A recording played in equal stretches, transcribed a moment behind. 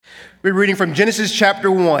We're reading from Genesis chapter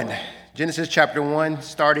 1. Genesis chapter 1,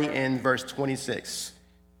 starting in verse 26.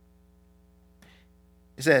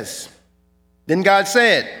 It says, "Then God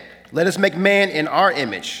said, 'Let us make man in our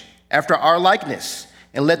image, after our likeness,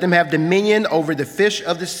 and let them have dominion over the fish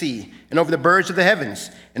of the sea, and over the birds of the heavens,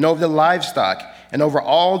 and over the livestock, and over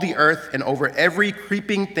all the earth, and over every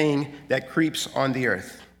creeping thing that creeps on the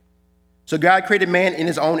earth.' So God created man in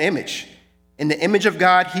his own image. In the image of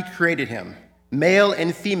God he created him. Male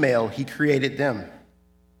and female he created them.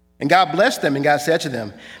 And God blessed them, and God said to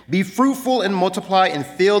them, 'Be fruitful and multiply, and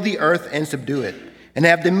fill the earth and subdue it, and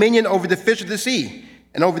have dominion over the fish of the sea,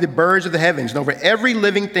 and over the birds of the heavens, and over every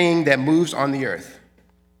living thing that moves on the earth.'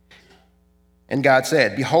 And God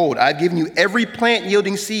said, 'Behold, I've given you every plant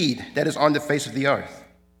yielding seed that is on the face of the earth,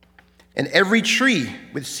 and every tree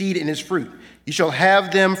with seed in its fruit. You shall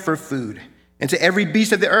have them for food. And to every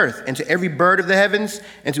beast of the earth, and to every bird of the heavens,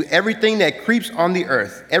 and to everything that creeps on the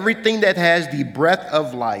earth, everything that has the breath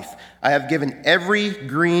of life, I have given every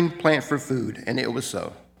green plant for food.' And it was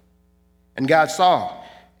so. And God saw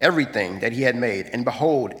everything that he had made, and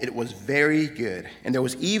behold, it was very good. And there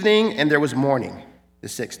was evening, and there was morning, the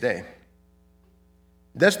sixth day.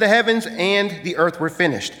 Thus the heavens and the earth were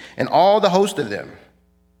finished, and all the host of them.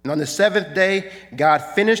 And on the seventh day, God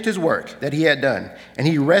finished his work that he had done, and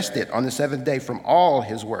he rested on the seventh day from all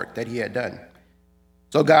his work that he had done.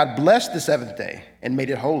 So God blessed the seventh day and made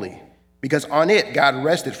it holy, because on it God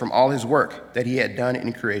rested from all his work that he had done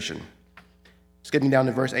in creation." Skipping down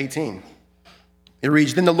to verse 18. It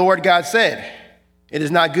reads, "Then the Lord God said, 'It is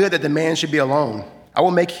not good that the man should be alone. I will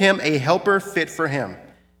make him a helper fit for him.'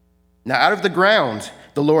 Now out of the ground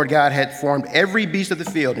the Lord God had formed every beast of the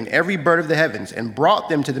field and every bird of the heavens, and brought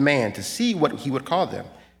them to the man to see what he would call them.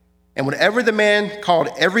 And whatever the man called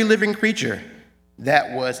every living creature,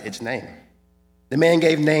 that was its name. The man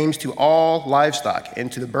gave names to all livestock,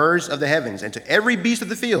 and to the birds of the heavens, and to every beast of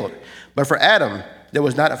the field. But for Adam there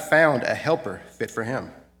was not found a helper fit for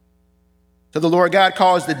him. So the Lord God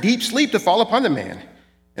caused a deep sleep to fall upon the man,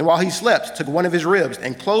 and while he slept, took one of his ribs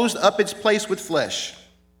and closed up its place with flesh.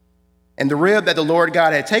 And the rib that the Lord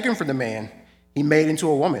God had taken from the man, he made into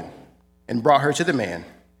a woman, and brought her to the man.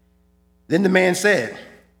 Then the man said,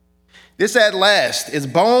 'This at last is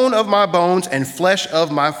bone of my bones and flesh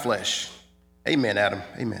of my flesh.'" Amen, Adam.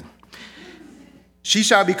 Amen. "She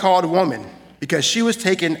shall be called woman, because she was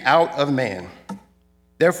taken out of man.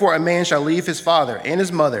 Therefore a man shall leave his father and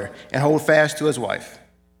his mother, and hold fast to his wife,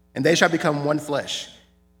 and they shall become one flesh.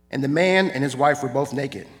 And the man and his wife were both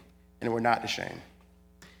naked, and were not ashamed."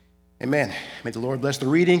 Amen. May the Lord bless the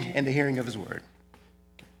reading and the hearing of his word.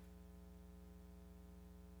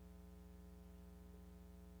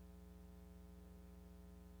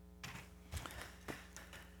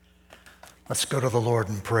 Let's go to the Lord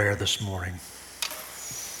in prayer this morning.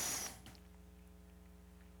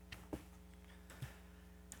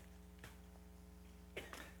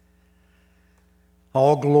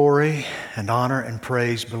 All glory and honor and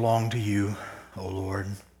praise belong to you, O Lord.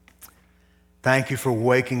 Thank you for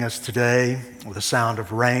waking us today with the sound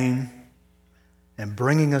of rain and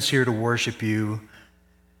bringing us here to worship you.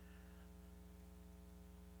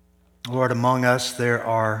 Lord, among us there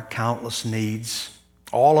are countless needs.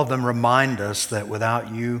 All of them remind us that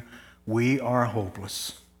without you, we are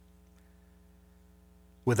hopeless.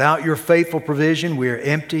 Without your faithful provision, we are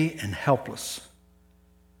empty and helpless.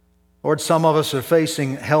 Lord, some of us are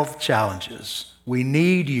facing health challenges. We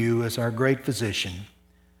need you as our great physician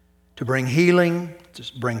to bring healing, to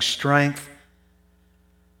bring strength.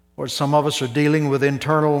 Lord, some of us are dealing with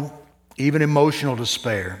internal, even emotional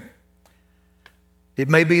despair. It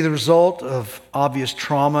may be the result of obvious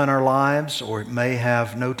trauma in our lives, or it may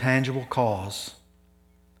have no tangible cause.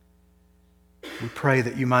 We pray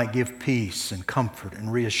that you might give peace and comfort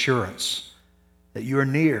and reassurance, that you are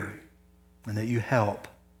near and that you help.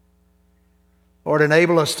 Lord,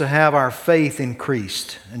 enable us to have our faith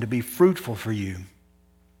increased and to be fruitful for you.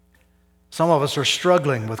 Some of us are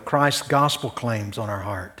struggling with Christ's gospel claims on our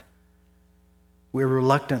heart. We're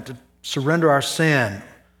reluctant to surrender our sin,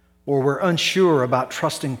 or we're unsure about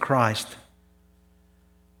trusting Christ.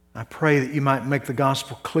 I pray that you might make the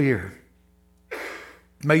gospel clear.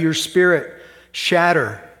 May your Spirit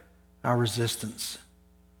shatter our resistance.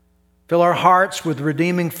 Fill our hearts with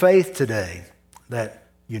redeeming faith today that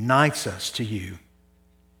unites us to you.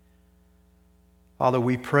 Father,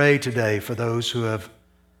 we pray today for those who have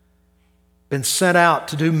been sent out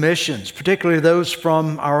to do missions, particularly those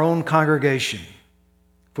from our own congregation.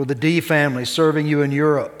 For the D family serving you in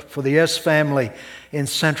Europe, for the S family in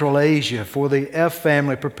Central Asia, for the F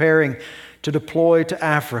family preparing to deploy to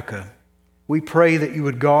Africa. We pray that you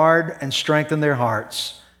would guard and strengthen their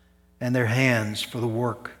hearts and their hands for the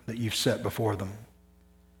work that you've set before them.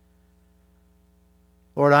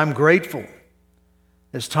 Lord, I'm grateful,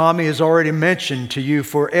 as Tommy has already mentioned to you,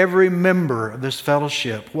 for every member of this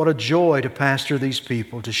fellowship. What a joy to pastor these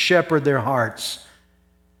people, to shepherd their hearts.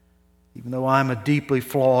 Even though I'm a deeply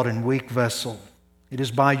flawed and weak vessel, it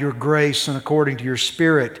is by your grace and according to your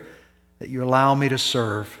Spirit that you allow me to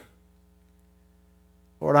serve.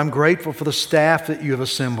 Lord, I'm grateful for the staff that you have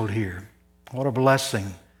assembled here. What a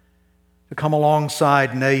blessing to come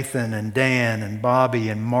alongside Nathan and Dan and Bobby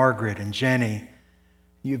and Margaret and Jenny.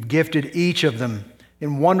 You've gifted each of them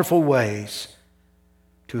in wonderful ways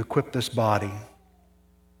to equip this body.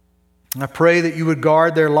 I pray that you would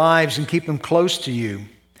guard their lives and keep them close to you,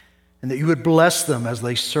 and that you would bless them as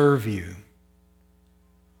they serve you.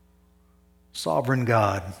 Sovereign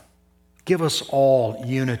God, give us all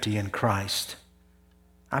unity in Christ.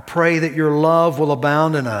 I pray that your love will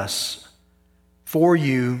abound in us for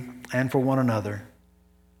you and for one another.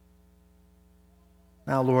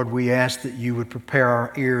 Now, Lord, we ask that you would prepare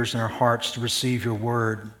our ears and our hearts to receive your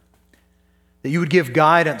word, that you would give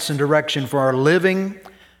guidance and direction for our living,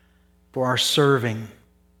 for our serving.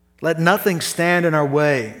 Let nothing stand in our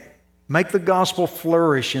way. Make the gospel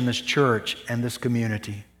flourish in this church and this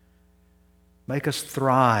community. Make us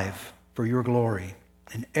thrive for your glory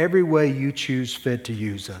in every way you choose fit to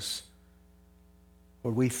use us.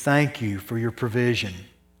 Lord, we thank you for your provision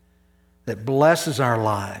that blesses our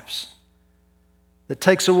lives, that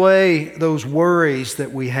takes away those worries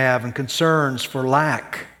that we have and concerns for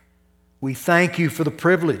lack. We thank you for the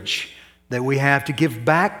privilege that we have to give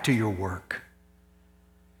back to your work.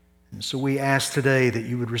 And so we ask today that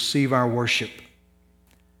you would receive our worship.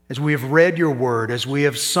 As we have read your word, as we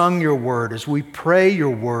have sung your word, as we pray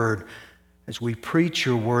your word, as we preach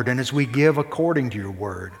your word, and as we give according to your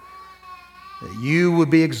word, that you would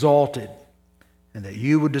be exalted and that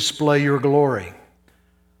you would display your glory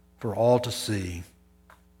for all to see.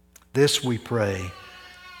 This we pray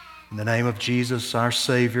in the name of Jesus, our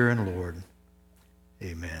Savior and Lord.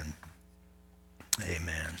 Amen.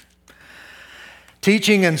 Amen.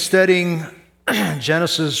 Teaching and studying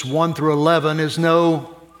Genesis 1 through 11 is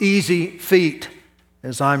no easy feat,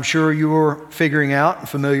 as I'm sure you're figuring out and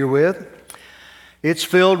familiar with. It's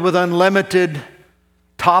filled with unlimited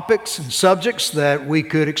topics and subjects that we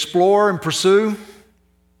could explore and pursue.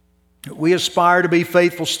 We aspire to be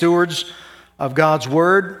faithful stewards of God's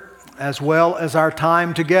Word, as well as our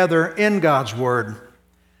time together in God's Word.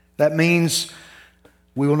 That means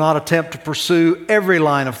we will not attempt to pursue every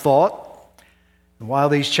line of thought. And while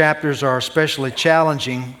these chapters are especially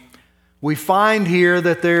challenging, we find here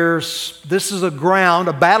that this is a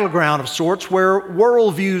battleground of sorts, where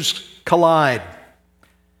worldviews collide.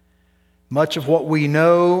 Much of what we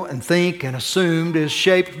know and think and assumed is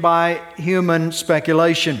shaped by human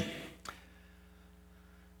speculation.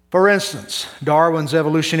 For instance, Darwin's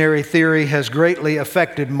evolutionary theory has greatly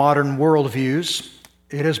affected modern worldviews.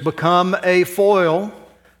 It has become a foil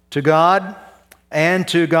to God and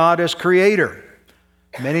to God as creator.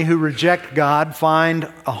 Many who reject God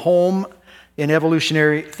find a home in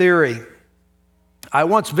evolutionary theory. I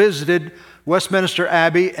once visited Westminster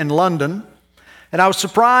Abbey in London, and I was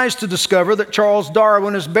surprised to discover that Charles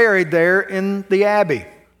Darwin is buried there in the Abbey.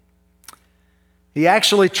 He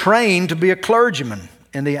actually trained to be a clergyman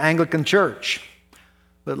in the Anglican Church,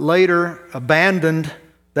 but later abandoned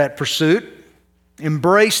that pursuit,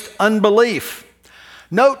 embraced unbelief.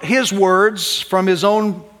 Note his words from his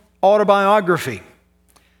own autobiography.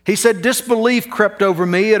 He said, "Disbelief crept over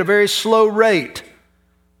me at a very slow rate,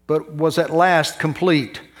 but was at last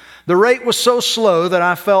complete. The rate was so slow that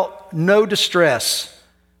I felt no distress,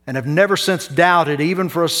 and have never since doubted, even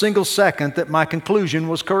for a single second, that my conclusion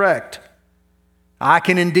was correct. I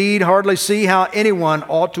can indeed hardly see how anyone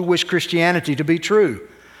ought to wish Christianity to be true.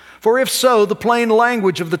 For if so, the plain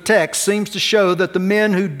language of the text seems to show that the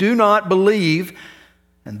men who do not believe,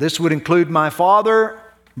 and this would include my father,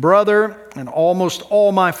 brother, and almost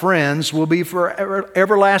all my friends, will be forever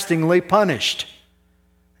everlastingly punished.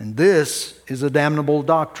 And this is a damnable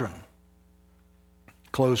doctrine."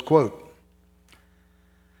 Close quote.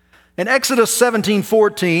 In Exodus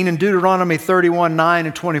 17:14 and Deuteronomy 31:9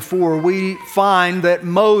 and 24, we find that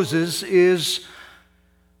Moses is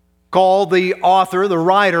called the author, the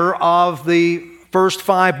writer of the first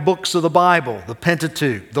 5 books of the Bible, the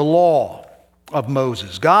Pentateuch, the law of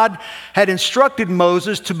Moses. God had instructed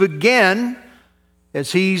Moses to begin,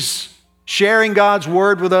 as he's sharing God's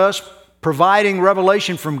word with us, providing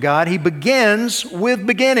revelation from God, he begins with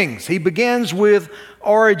beginnings. He begins with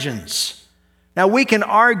origins. Now, we can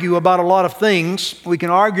argue about a lot of things. We can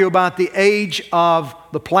argue about the age of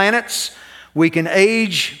the planets. We can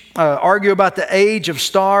argue about the age of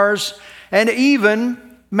stars, and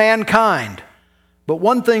even mankind. But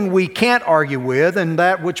one thing we can't argue with, and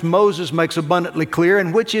that which Moses makes abundantly clear,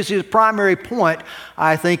 and which is his primary point,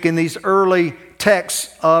 I think, in these early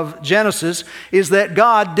texts of Genesis, is that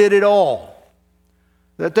God did it all.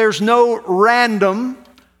 That there's no random,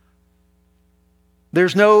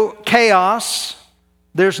 there's no chaos,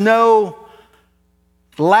 there's no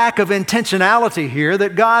lack of intentionality here,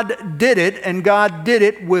 that God did it, and God did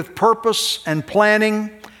it with purpose and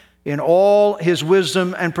planning in all His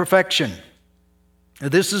wisdom and perfection.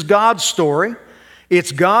 This is God's story,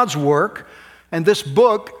 it's God's work, and this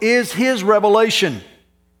book is His revelation.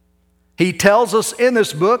 He tells us in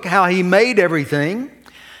this book how He made everything.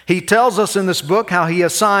 He tells us in this book how He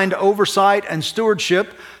assigned oversight and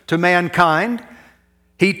stewardship to mankind.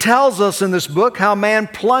 He tells us in this book how man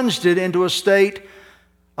plunged it into a state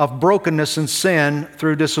of brokenness and sin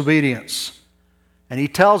through disobedience. And He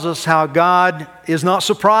tells us how God is not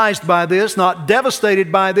surprised by this, not devastated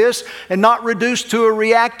by this, and not reduced to a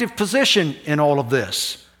reactive position in all of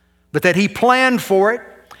this, but that He planned for it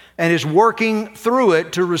and is working through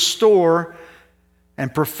it to restore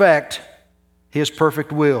and perfect His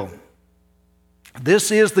perfect will.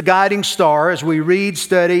 This is the guiding star as we read,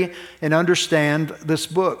 study, and understand this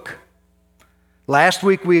book. Last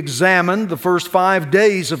week we examined the first 5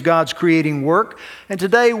 days of God's creating work, and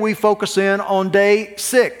today we focus in on day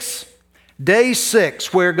 6. Day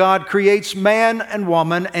 6, where God creates man and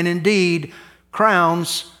woman and indeed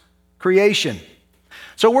crowns creation.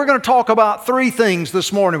 So we're going to talk about 3 things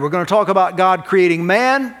this morning. We're going to talk about God creating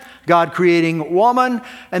man, God creating woman,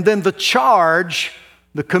 and then the charge,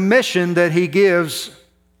 the commission that He gives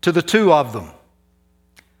to the 2 of them.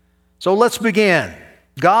 So let's begin.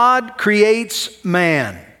 God creates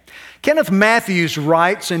man. Kenneth Matthews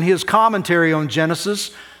writes in his commentary on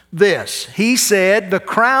Genesis this. He said, "The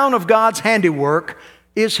crown of God's handiwork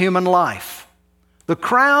is human life." The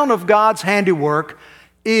crown of God's handiwork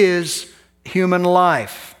is human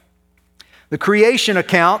life. The creation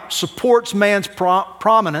account supports man's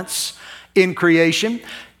prominence in creation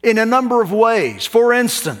in a number of ways. For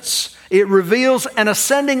instance, it reveals an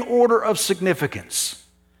ascending order of significance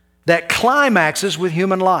that climaxes with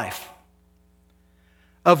human life.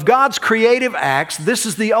 Of God's creative acts, this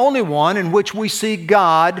is the only one in which we see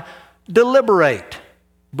God deliberate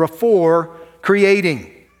before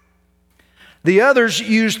creating. The others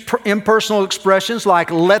used impersonal expressions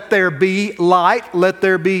like "let there be light," "let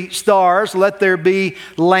there be stars," "let there be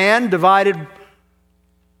land divided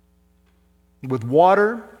with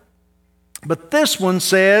water." But this one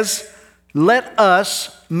says, "let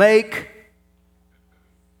us make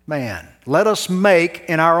man." Let us make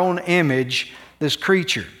in our own image this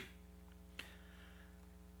creature.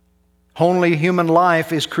 Only human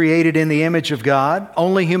life is created in the image of God.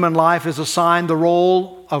 Only human life is assigned the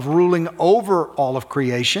role of ruling over all of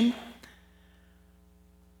creation.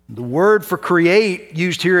 The word for create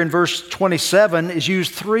used here in verse 27 is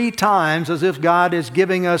used 3 times as if God is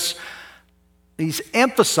giving us, He's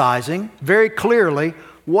emphasizing very clearly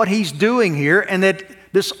what He's doing here, and that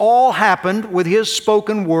this all happened with His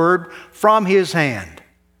spoken word from His hand.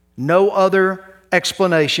 No other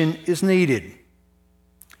explanation is needed.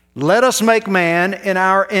 Let us make man in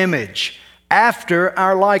our image, after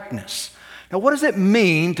our likeness. Now, what does it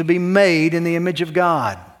mean to be made in the image of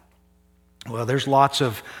God? Well, there's lots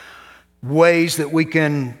of ways that we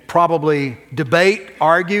can probably debate,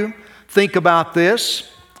 argue, think about this.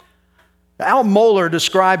 Al Mohler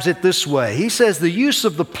describes it this way. He says the use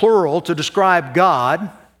of the plural to describe God,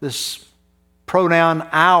 this pronoun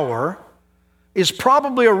our, is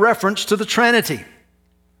probably a reference to the Trinity.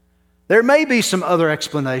 There may be some other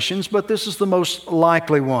explanations, but this is the most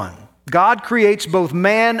likely one. God creates both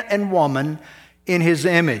man and woman in His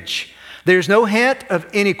image. There's no hint of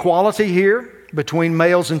inequality here between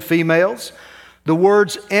males and females. The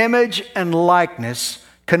words image and likeness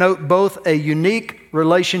connote both a unique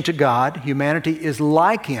relation to God, humanity is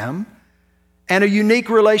like Him, and a unique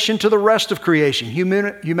relation to the rest of creation.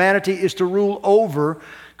 Humanity is to rule over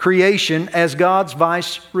creation as God's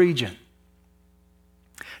vice-regent.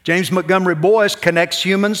 James Montgomery Boyce connects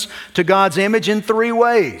humans to God's image in 3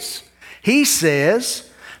 ways. He says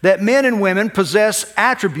that men and women possess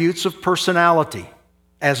attributes of personality,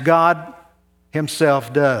 as God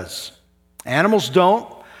Himself does. Animals don't,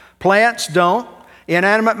 plants don't,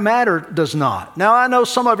 inanimate matter does not. Now, I know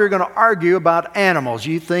some of you are going to argue about animals.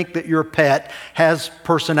 You think that your pet has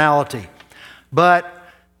personality. But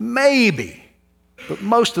maybe, but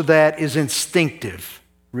most of that is instinctive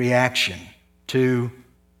reaction to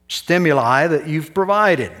stimuli that you've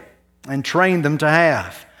provided and trained them to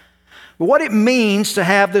have. But what it means to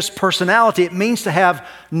have this personality, it means to have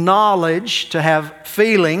knowledge, to have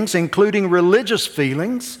feelings, including religious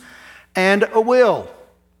feelings, and a will.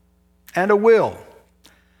 And a will.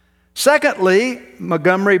 Secondly,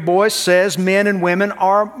 Montgomery Boyce says men and women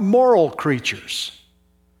are moral creatures.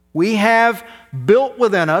 We have built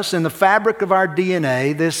within us, in the fabric of our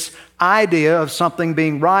DNA, this idea of something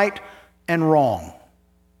being right and wrong.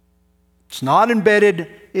 It's not embedded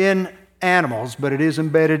in animals, but it is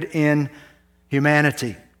embedded in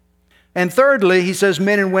humanity. And thirdly, he says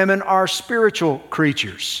men and women are spiritual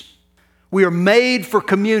creatures. We are made for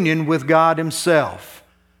communion with God Himself.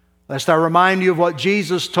 Lest I remind you of what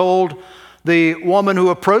Jesus told the woman who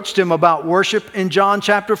approached Him about worship in John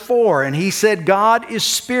chapter 4. And He said, God is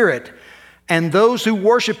spirit, and those who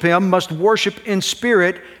worship Him must worship in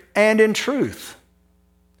spirit and in truth.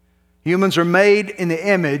 Humans are made in the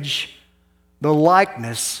image, the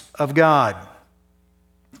likeness of God.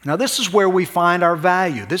 Now, this is where we find our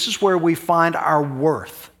value. This is where we find our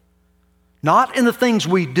worth. Not in the things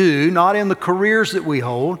we do, not in the careers that we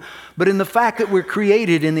hold, but in the fact that we're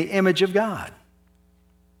created in the image of God.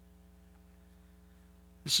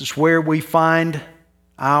 This is where we find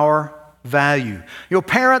our value. You know,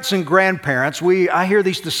 parents and grandparents, I hear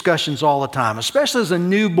these discussions all the time, especially as a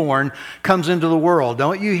newborn comes into the world.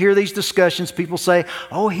 Don't you hear these discussions? People say,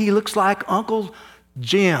 oh, he looks like Uncle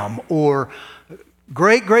Jim or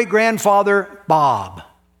great-great-grandfather Bob.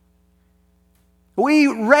 We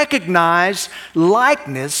recognize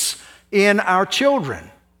likeness in our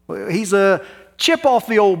children. He's a chip off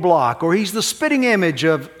the old block, or he's the spitting image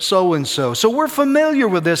of so-and-so. So we're familiar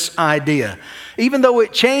with this idea, even though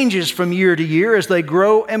it changes from year to year as they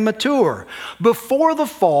grow and mature. Before the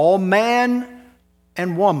fall, man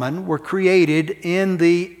and woman were created in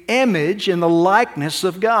the image and the likeness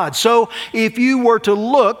of God. So if you were to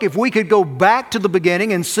look, if we could go back to the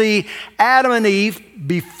beginning and see Adam and Eve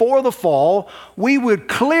before the fall, we would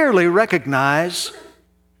clearly recognize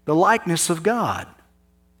the likeness of God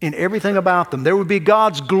in everything about them. There would be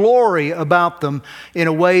God's glory about them in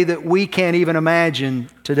a way that we can't even imagine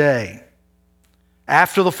today.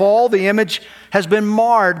 After the fall, the image has been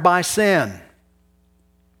marred by sin.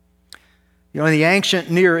 You know, in the ancient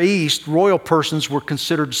Near East, royal persons were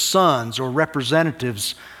considered sons or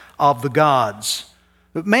representatives of the gods.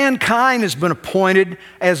 But mankind has been appointed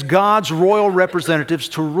as God's royal representatives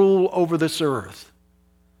to rule over this earth.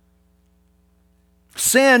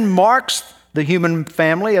 Sin marks the human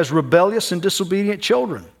family as rebellious and disobedient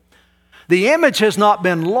children. The image has not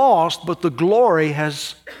been lost, but the glory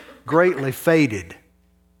has greatly faded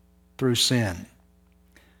through sin.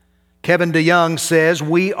 Kevin DeYoung says,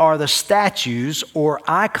 we are the statues or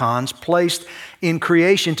icons placed in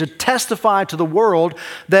creation to testify to the world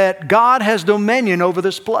that God has dominion over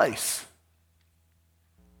this place.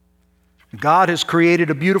 God has created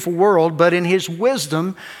a beautiful world, but in His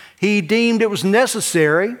wisdom, He deemed it was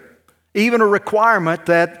necessary, even a requirement,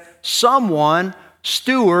 that someone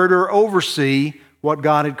steward or oversee what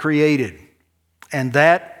God had created. And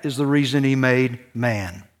that is the reason He made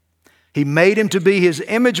man. He made him to be His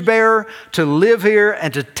image bearer, to live here,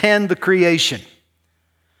 and to tend the creation.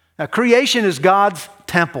 Now, creation is God's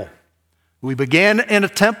temple. We begin in a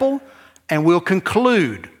temple, and we'll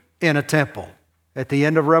conclude in a temple. At the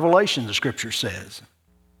end of Revelation, the Scripture says.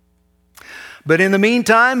 But in the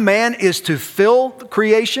meantime, man is to fill the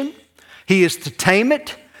creation. He is to tame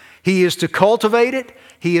it. He is to cultivate it.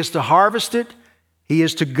 He is to harvest it. He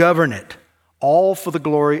is to govern it, all for the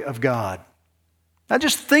glory of God. Now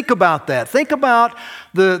just think about that. Think about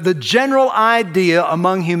the general idea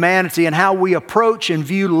among humanity and how we approach and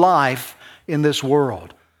view life in this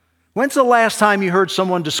world. When's the last time you heard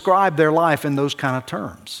someone describe their life in those kind of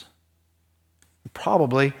terms?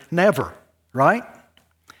 Probably never, right?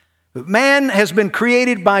 But man has been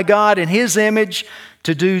created by God in His image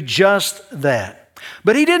to do just that.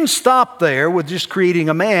 But He didn't stop there with just creating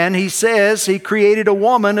a man. He says He created a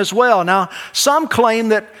woman as well. Now, some claim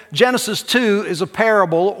that Genesis 2 is a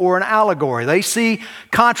parable or an allegory. They see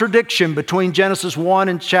contradiction between Genesis 1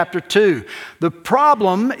 and chapter 2. The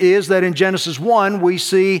problem is that in Genesis 1, we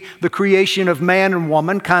see the creation of man and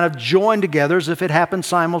woman kind of joined together as if it happened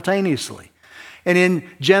simultaneously. And in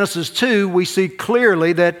Genesis 2, we see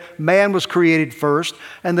clearly that man was created first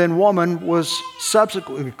and then woman was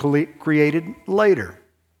subsequently created later.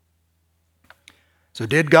 So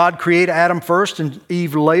did God create Adam first and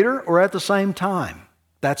Eve later, or at the same time?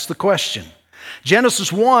 That's the question.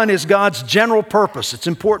 Genesis 1 is God's general purpose. It's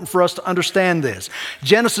important for us to understand this.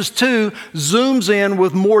 Genesis 2 zooms in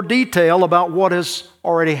with more detail about what has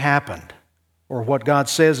already happened or what God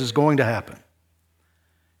says is going to happen.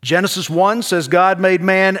 Genesis 1 says God made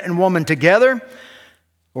man and woman together,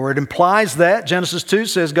 or it implies that. Genesis 2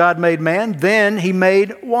 says God made man, then he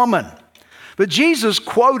made woman. But Jesus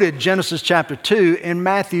quoted Genesis chapter 2 in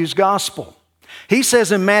Matthew's gospel. He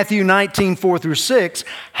says in Matthew 19, 4 through 6,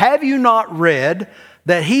 have you not read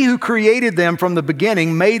that he who created them from the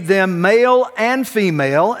beginning made them male and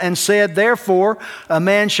female, and said, therefore, a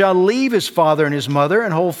man shall leave his father and his mother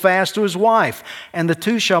and hold fast to his wife, and the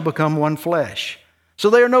two shall become one flesh. So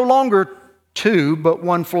they are no longer two, but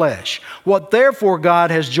one flesh. What therefore God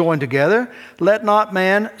has joined together, let not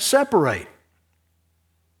man separate.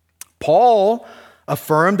 Paul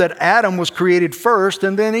affirmed that Adam was created first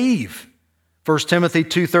and then Eve. 1 Timothy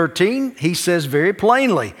 2:13, he says very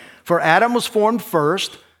plainly, for Adam was formed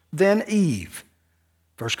first, then Eve.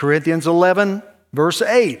 1 Corinthians 11, verse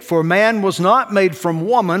 8, for man was not made from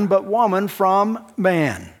woman, but woman from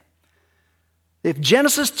man. If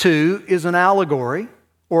Genesis 2 is an allegory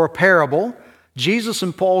or a parable, Jesus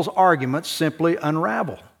and Paul's arguments simply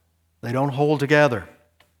unravel. They don't hold together.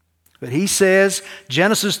 But he says,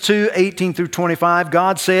 Genesis 2, 18 through 25,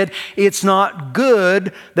 God said, it's not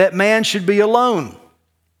good that man should be alone.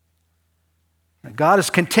 God has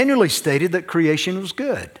continually stated that creation was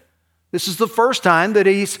good. This is the first time that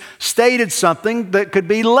he's stated something that could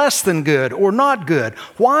be less than good or not good.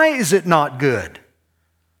 Why is it not good?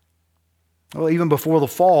 Well, even before the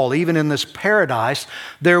fall, even in this paradise,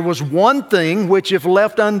 there was one thing which, if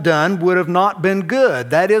left undone, would have not been good.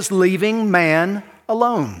 That is leaving man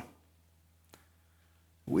alone.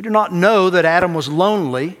 We do not know that Adam was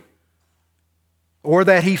lonely or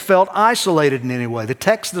that he felt isolated in any way. The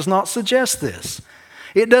text does not suggest this.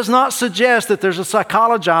 It does not suggest that there's a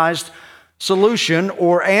psychologized solution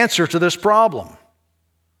or answer to this problem.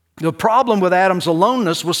 The problem with Adam's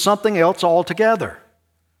aloneness was something else altogether.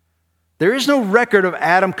 There is no record of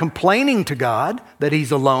Adam complaining to God that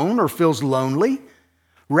he's alone or feels lonely.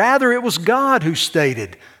 Rather, it was God who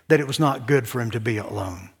stated that it was not good for him to be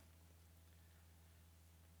alone.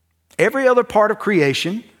 Every other part of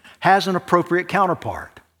creation has an appropriate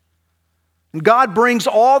counterpart. And God brings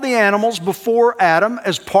all the animals before Adam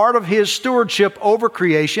as part of his stewardship over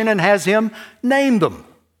creation and has him name them.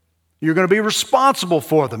 You're going to be responsible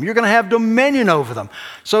for them. You're going to have dominion over them.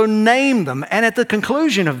 So name them. And at the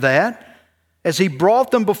conclusion of that, as he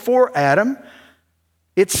brought them before Adam,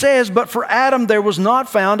 it says, but for Adam there was not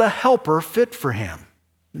found a helper fit for him.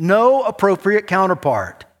 No appropriate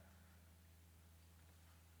counterpart.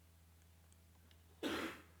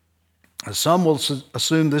 Some will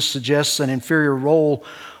assume this suggests an inferior role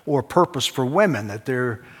or purpose for women, that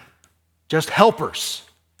they're just helpers.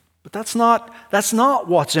 But that's not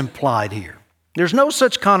what's implied here. There's no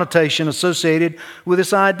such connotation associated with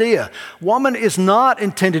this idea. Woman is not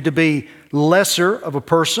intended to be lesser of a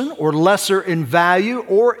person or lesser in value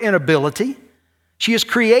or in ability. She is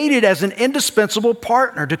created as an indispensable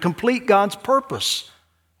partner to complete God's purpose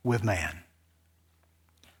with man.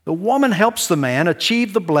 The woman helps the man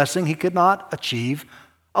achieve the blessing he could not achieve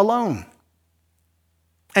alone.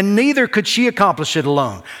 And neither could she accomplish it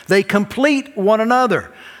alone. They complete one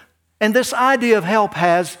another. And this idea of help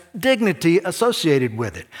has dignity associated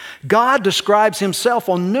with it. God describes himself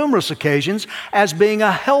on numerous occasions as being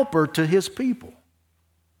a helper to his people.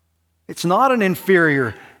 It's not an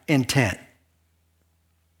inferior intent.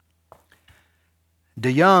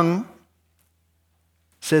 DeYoung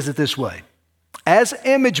says it this way: as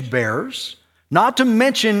image bearers, not to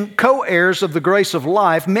mention co-heirs of the grace of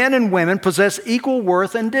life, men and women possess equal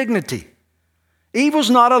worth and dignity. Eve was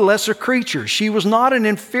not a lesser creature. She was not an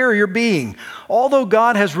inferior being. Although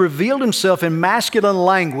God has revealed himself in masculine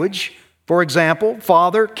language, for example,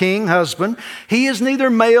 father, king, husband, he is neither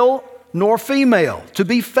male nor female. To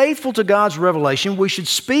be faithful to God's revelation, we should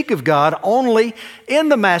speak of God only in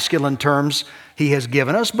the masculine terms he has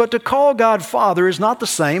given us, but to call God Father is not the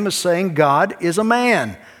same as saying God is a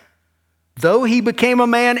man, though he became a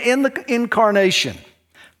man in the incarnation.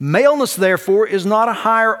 Maleness, therefore, is not a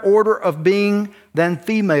higher order of being than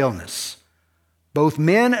femaleness. Both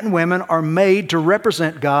men and women are made to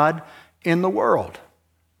represent God in the world.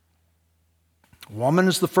 Woman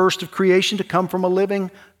is the first of creation to come from a living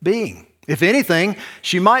being. If anything,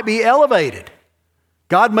 she might be elevated.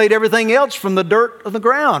 God made everything else from the dirt of the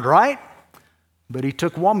ground, right? But he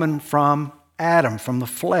took woman from Adam, from the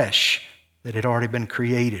flesh that had already been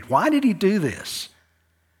created. Why did he do this?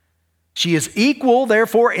 She is equal,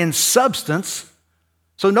 therefore, in substance.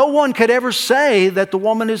 So no one could ever say that the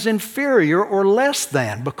woman is inferior or less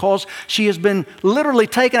than, because she has been literally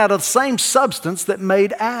taken out of the same substance that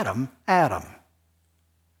made Adam, Adam.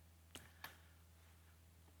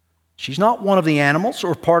 She's not one of the animals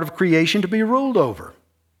or part of creation to be ruled over.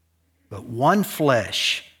 but one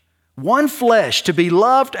flesh to be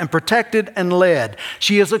loved and protected and led.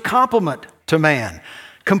 She is a complement to man,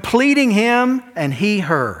 completing him and he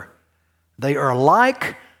her. They are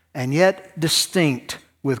alike and yet distinct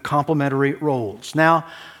with complementary roles. Now,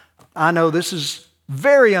 I know this is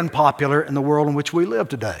very unpopular in the world in which we live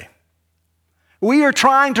today. We are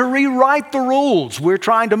trying to rewrite the rules. We're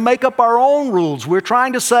trying to make up our own rules. We're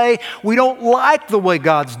trying to say we don't like the way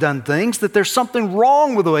God's done things, that there's something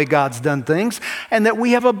wrong with the way God's done things, and that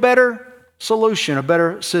we have a better solution, a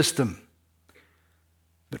better system.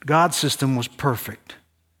 But God's system was perfect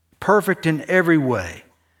in every way.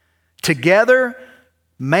 Together,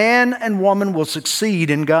 man and woman will succeed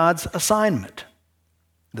in God's assignment.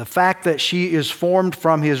 The fact that she is formed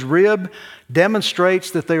from his rib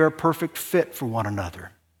demonstrates that they are a perfect fit for one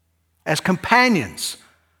another as companions,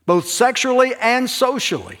 both sexually and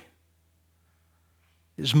socially.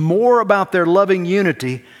 It is more about their loving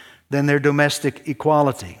unity than their domestic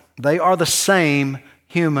equality. They are the same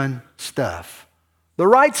human stuff, the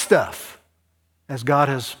right stuff, as God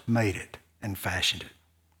has made it and fashioned it.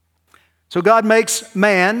 So God makes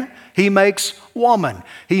man, he makes woman.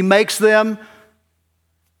 He makes them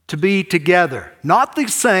to be together. Not the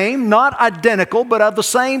same, not identical, but of the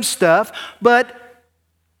same stuff, but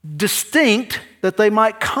distinct, that they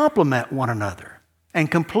might complement one another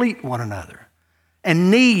and complete one another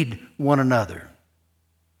and need one another.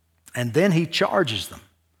 And then he charges them.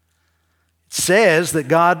 It says that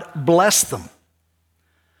God blessed them.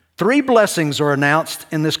 3 blessings are announced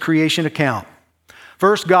in this creation account.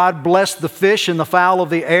 First, God blessed the fish and the fowl of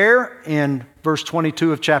the air in verse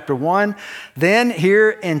 22 of chapter 1. Then here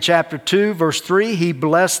in chapter 2, verse 3, he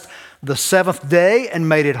blessed the seventh day and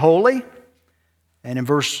made it holy. And in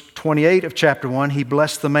verse 28 of chapter 1, he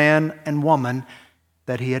blessed the man and woman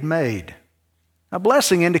that he had made. Now,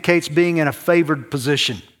 blessing indicates being in a favored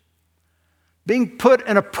position, being put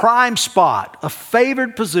in a prime spot, a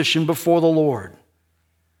favored position before the Lord.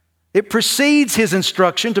 It precedes his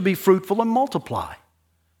instruction to be fruitful and multiply.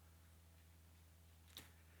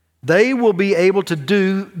 They will be able to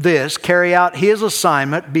do this, carry out his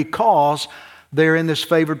assignment, because they're in this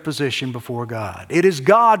favored position before God. It is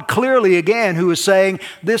God clearly again who is saying,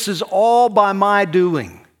 this is all by my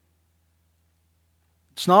doing.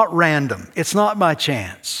 It's not random. It's not by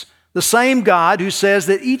chance. The same God who says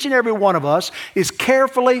that each and every one of us is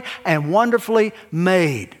carefully and wonderfully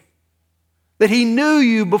made. That he knew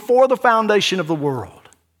you before the foundation of the world.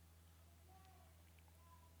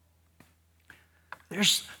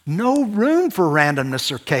 There's no room for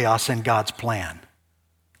randomness or chaos in God's plan.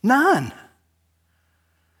 None.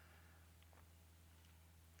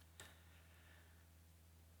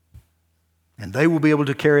 And they will be able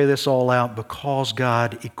to carry this all out because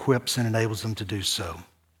God equips and enables them to do so.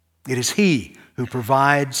 It is he who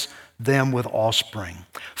provides them with offspring.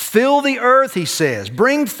 Fill the earth, he says.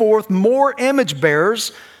 Bring forth more image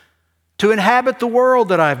bearers to inhabit the world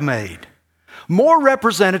that I've made. More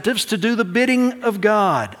representatives to do the bidding of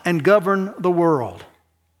God and govern the world.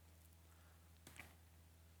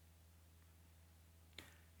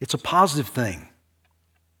 It's a positive thing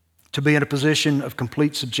to be in a position of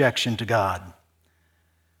complete subjection to God.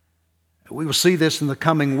 We will see this in the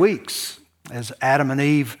coming weeks as Adam and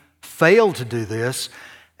Eve failed to do this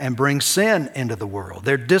and bring sin into the world.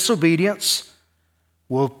 Their disobedience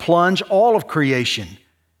will plunge all of creation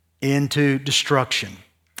into destruction.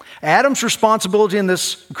 Adam's responsibility in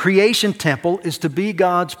this creation temple is to be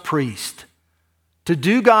God's priest, to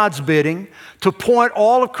do God's bidding, to point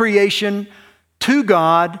all of creation to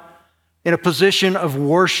God in a position of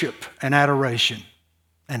worship and adoration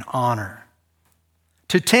and honor.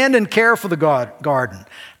 To tend and care for the garden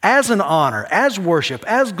as an honor, as worship,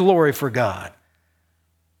 as glory for God.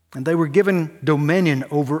 And they were given dominion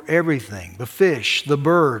over everything, the fish, the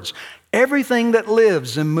birds, everything that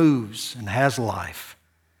lives and moves and has life.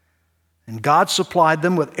 And God supplied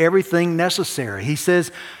them with everything necessary. He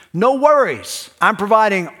says, no worries. I'm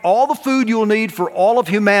providing all the food you'll need for all of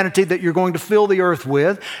humanity that you're going to fill the earth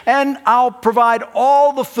with, and I'll provide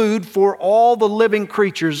all the food for all the living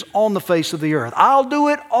creatures on the face of the earth. I'll do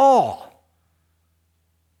it all.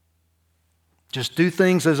 Just do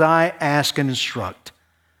things as I ask and instruct.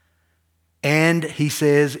 And he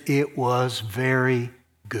says it was very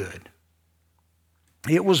good.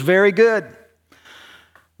 It was very good.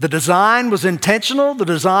 The design was intentional. The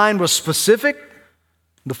design was specific.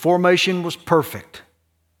 The formation was perfect.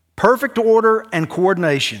 Perfect order and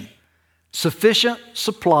coordination. Sufficient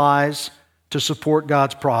supplies to support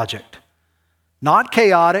God's project. Not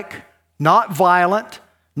chaotic, not violent,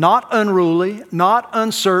 not unruly, not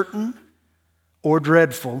uncertain or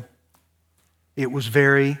dreadful. it was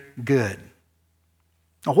very good.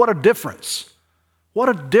 Now, what a difference. What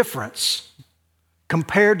a difference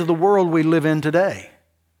compared to the world we live in today,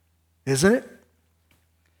 isn't it?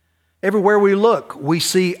 Everywhere we look, we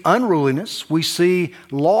see unruliness, we see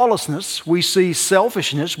lawlessness, we see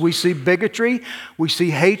selfishness, we see bigotry, we see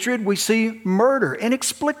hatred, we see murder,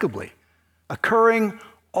 inexplicably occurring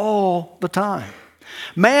all the time.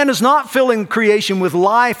 Man is not filling creation with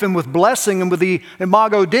life and with blessing and with the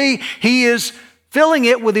imago Dei. He is filling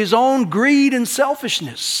it with his own greed and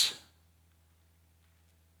selfishness.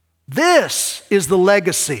 This is the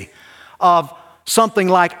legacy of something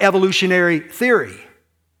like evolutionary theory.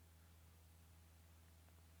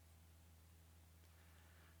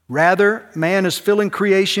 Rather, man is filling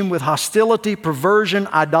creation with hostility, perversion,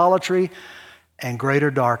 idolatry, and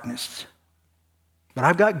greater darkness. But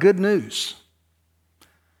I've got good news.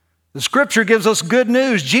 The Scripture gives us good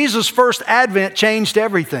news. Jesus' first advent changed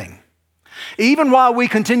everything. Even while we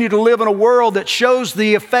continue to live in a world that shows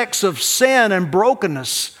the effects of sin and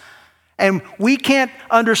brokenness, and we can't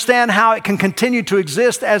understand how it can continue to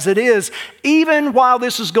exist as it is, even while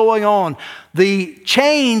this is going on, the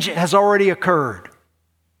change has already occurred.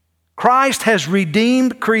 Christ has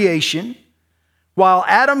redeemed creation. While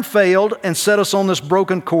Adam failed and set us on this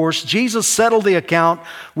broken course, Jesus settled the account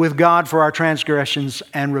with God for our transgressions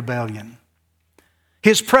and rebellion.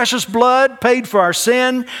 His precious blood paid for our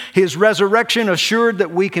sin. His resurrection assured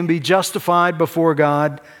that we can be justified before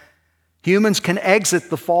God. Humans can exit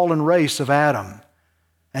the fallen race of Adam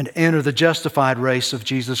and enter the justified race of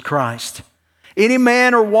Jesus Christ. Any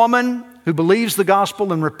man or woman who believes the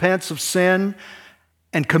gospel and repents of sin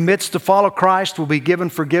and commits to follow Christ will be given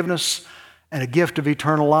forgiveness and a gift of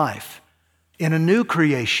eternal life in a new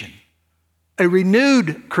creation, a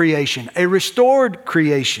renewed creation, a restored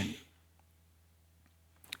creation.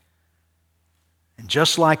 And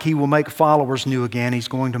just like He will make followers new again, He's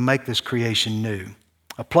going to make this creation new.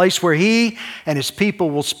 A place where He and His people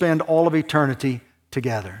will spend all of eternity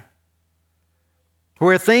together.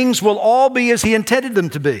 Where things will all be as He intended them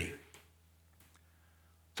to be.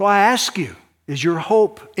 So I ask you, is your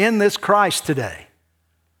hope in this Christ today?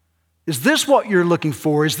 Is this what you're looking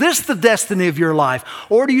for? Is this the destiny of your life?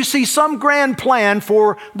 Or do you see some grand plan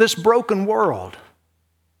for this broken world?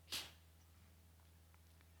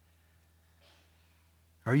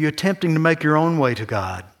 Are you attempting to make your own way to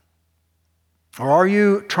God? Or are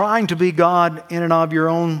you trying to be God in and of your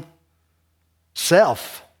own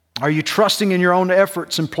self? Are you trusting in your own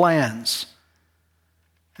efforts and plans?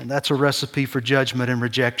 And that's a recipe for judgment and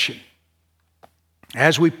rejection.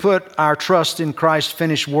 As we put our trust in Christ's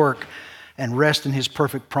finished work and rest in His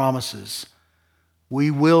perfect promises,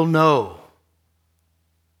 we will know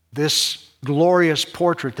this glorious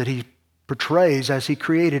portrait that He portrays as He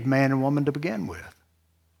created man and woman to begin with.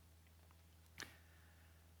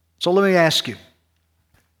 So let me ask you,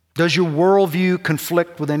 does your worldview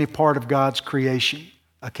conflict with any part of God's creation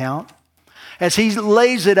account? As He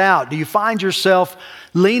lays it out, do you find yourself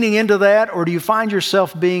leaning into that, or do you find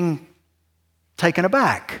yourself being taken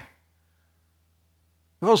aback?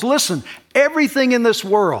 Because listen, everything in this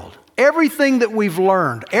world, everything that we've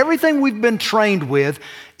learned, everything we've been trained with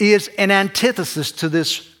is an antithesis to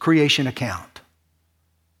this creation account.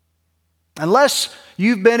 Unless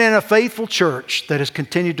you've been in a faithful church that has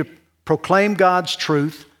continued to proclaim God's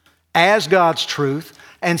truth as God's truth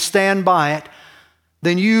and stand by it,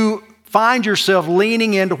 then you find yourself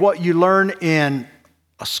leaning into what you learn in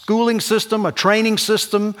a schooling system, a training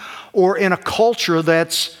system, or in a culture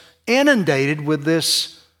that's inundated with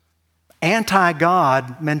this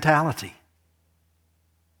anti-God mentality.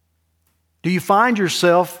 Do you find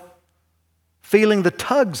yourself feeling the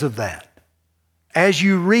tugs of that as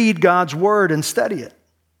you read God's Word and study it?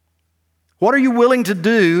 What are you willing to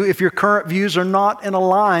do if your current views are not in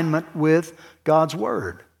alignment with God's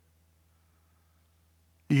Word?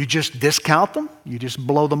 Do you just discount them? You just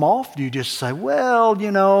blow them off? Do you just say, well,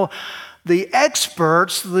 you know, the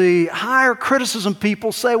experts, the higher criticism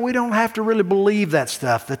people say we don't have to really believe that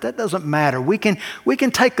stuff, that doesn't matter. We can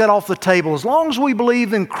take that off the table. As long as we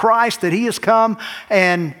believe in Christ, that He has come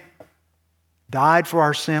and died for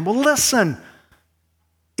our sin. Well, listen,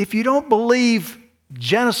 if you don't believe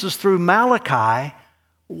Genesis through Malachi,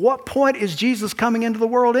 what point is Jesus coming into the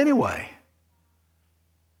world anyway?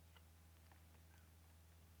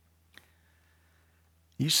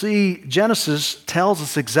 You see, Genesis tells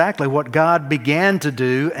us exactly what God began to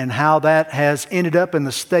do and how that has ended up in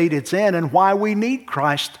the state it's in and why we need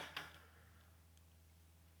Christ.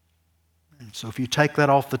 And so if you take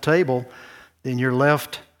that off the table, then you're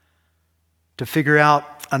left to figure out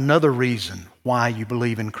another reason why you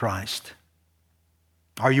believe in Christ.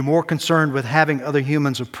 Are you more concerned with having other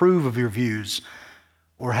humans approve of your views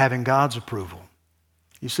or having God's approval?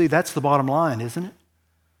 You see, that's the bottom line, isn't it?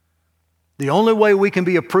 The only way we can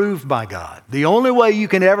be approved by God, the only way you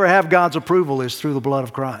can ever have God's approval is through the blood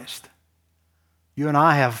of Christ. You and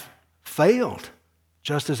I have failed,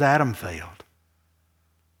 just as Adam failed.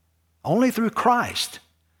 Only through Christ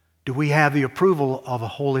do we have the approval of a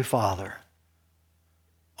holy Father.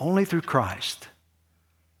 Only through Christ.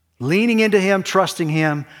 Leaning into Him, trusting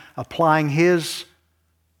Him, applying His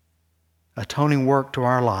atoning work to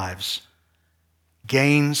our lives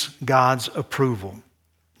gains God's approval.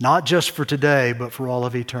 Not just for today, but for all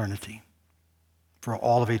of eternity. For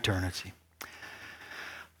all of eternity.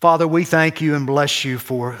 Father, we thank you and bless you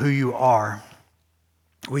for who you are.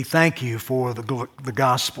 We thank you for the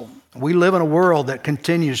gospel. We live in a world that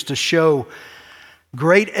continues to show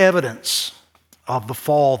great evidence of the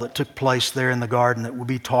fall that took place there in the garden that we'll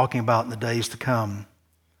be talking about in the days to come.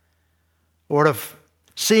 Lord, of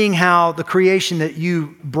seeing how the creation that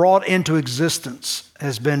you brought into existence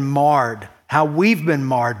has been marred, how we've been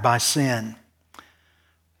marred by sin.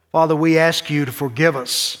 Father, we ask you to forgive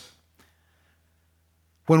us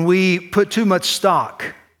when we put too much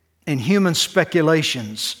stock in human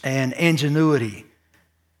speculations and ingenuity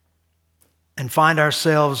and find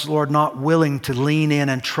ourselves, Lord, not willing to lean in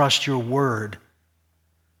and trust your word.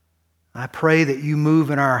 I pray that you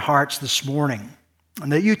move in our hearts this morning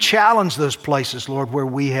and that you challenge those places, Lord, where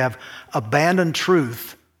we have abandoned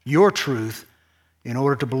truth, your truth, in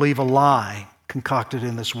order to believe a lie concocted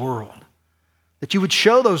in this world. That you would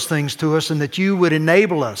show those things to us and that you would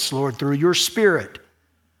enable us, Lord, through your Spirit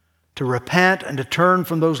to repent and to turn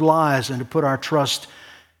from those lies and to put our trust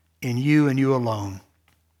in you and you alone.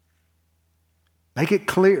 Make it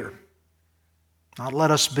clear. Not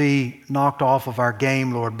let us be knocked off of our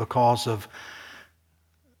game, Lord, because of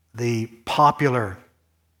the popular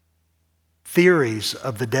theories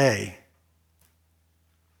of the day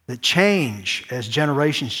that change as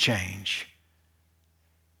generations change.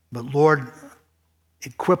 But Lord,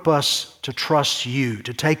 equip us to trust you,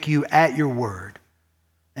 to take you at your word,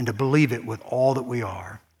 and to believe it with all that we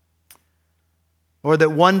are. Lord,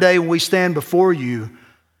 that one day when we stand before you,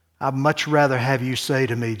 I'd much rather have you say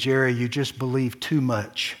to me, Jerry, you just believe too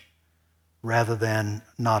much rather than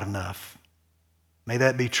not enough. May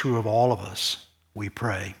that be true of all of us, we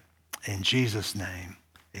pray. In Jesus' name,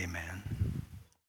 amen.